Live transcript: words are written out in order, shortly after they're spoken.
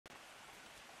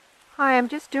Hi, I'm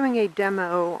just doing a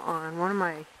demo on one of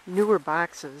my newer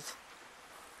boxes.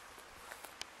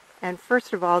 And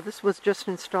first of all, this was just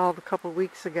installed a couple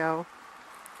weeks ago.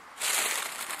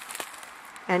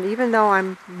 And even though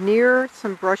I'm near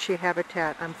some brushy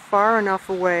habitat, I'm far enough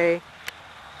away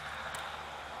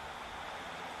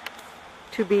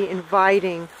to be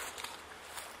inviting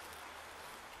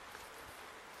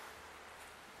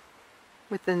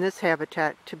within this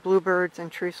habitat to bluebirds and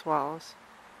tree swallows.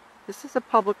 This is a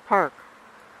public park.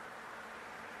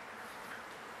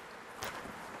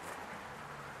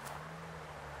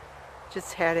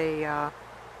 Just had a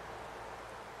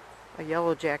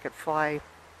yellow jacket fly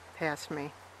past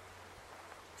me,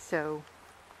 so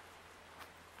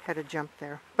had to jump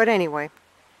there. But anyway,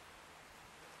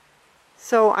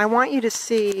 so I want you to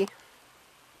see,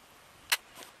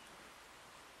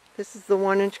 this is the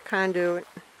 1-inch conduit.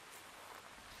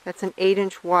 That's an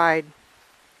 8-inch wide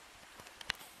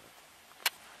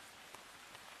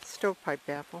stovepipe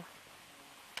baffle.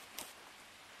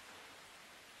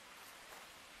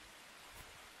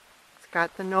 It's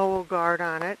got the Noel guard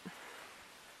on it,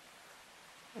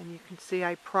 and you can see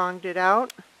I pronged it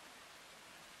out,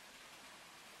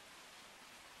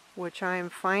 which I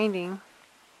am finding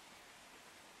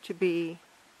to be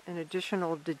an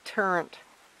additional deterrent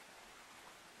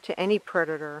to any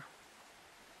predator,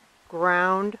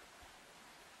 ground,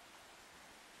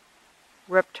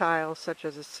 reptiles such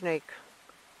as a snake.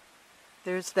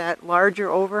 There's that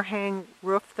larger overhang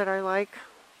roof that I like.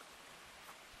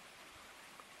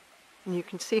 And you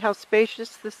can see how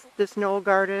spacious this Noel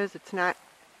guard is. It's not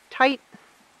tight,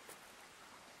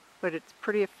 but it's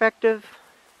pretty effective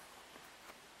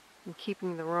in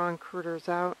keeping the wrong critters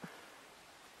out.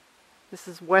 This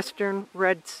is western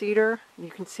red cedar. You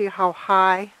can see how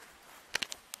high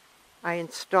I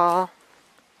install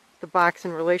the box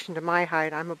in relation to my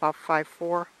height. I'm about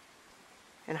 5'4",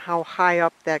 and how high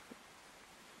up that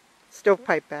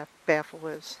stovepipe baffle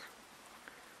is.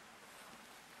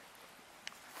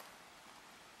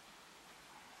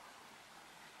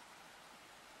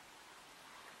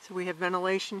 So we have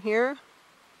ventilation here,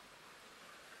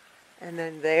 and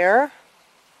then there,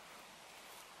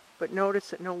 but notice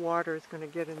that no water is going to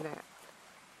get in that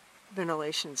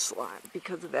ventilation slot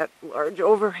because of that large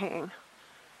overhang,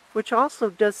 which also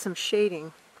does some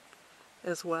shading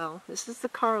as well. This is the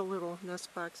Carl Little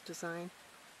Nestbox design.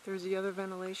 There's the other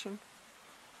ventilation.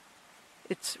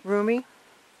 It's roomy.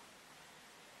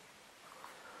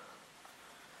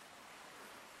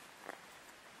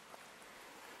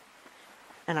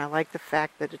 And I like the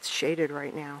fact that it's shaded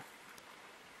right now.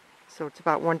 So it's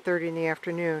about 1:30 in the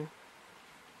afternoon.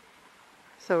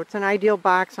 So it's an ideal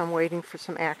box. I'm waiting for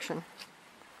some action.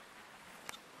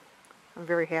 I'm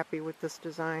very happy with this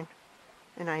design,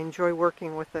 and I enjoy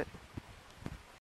working with it.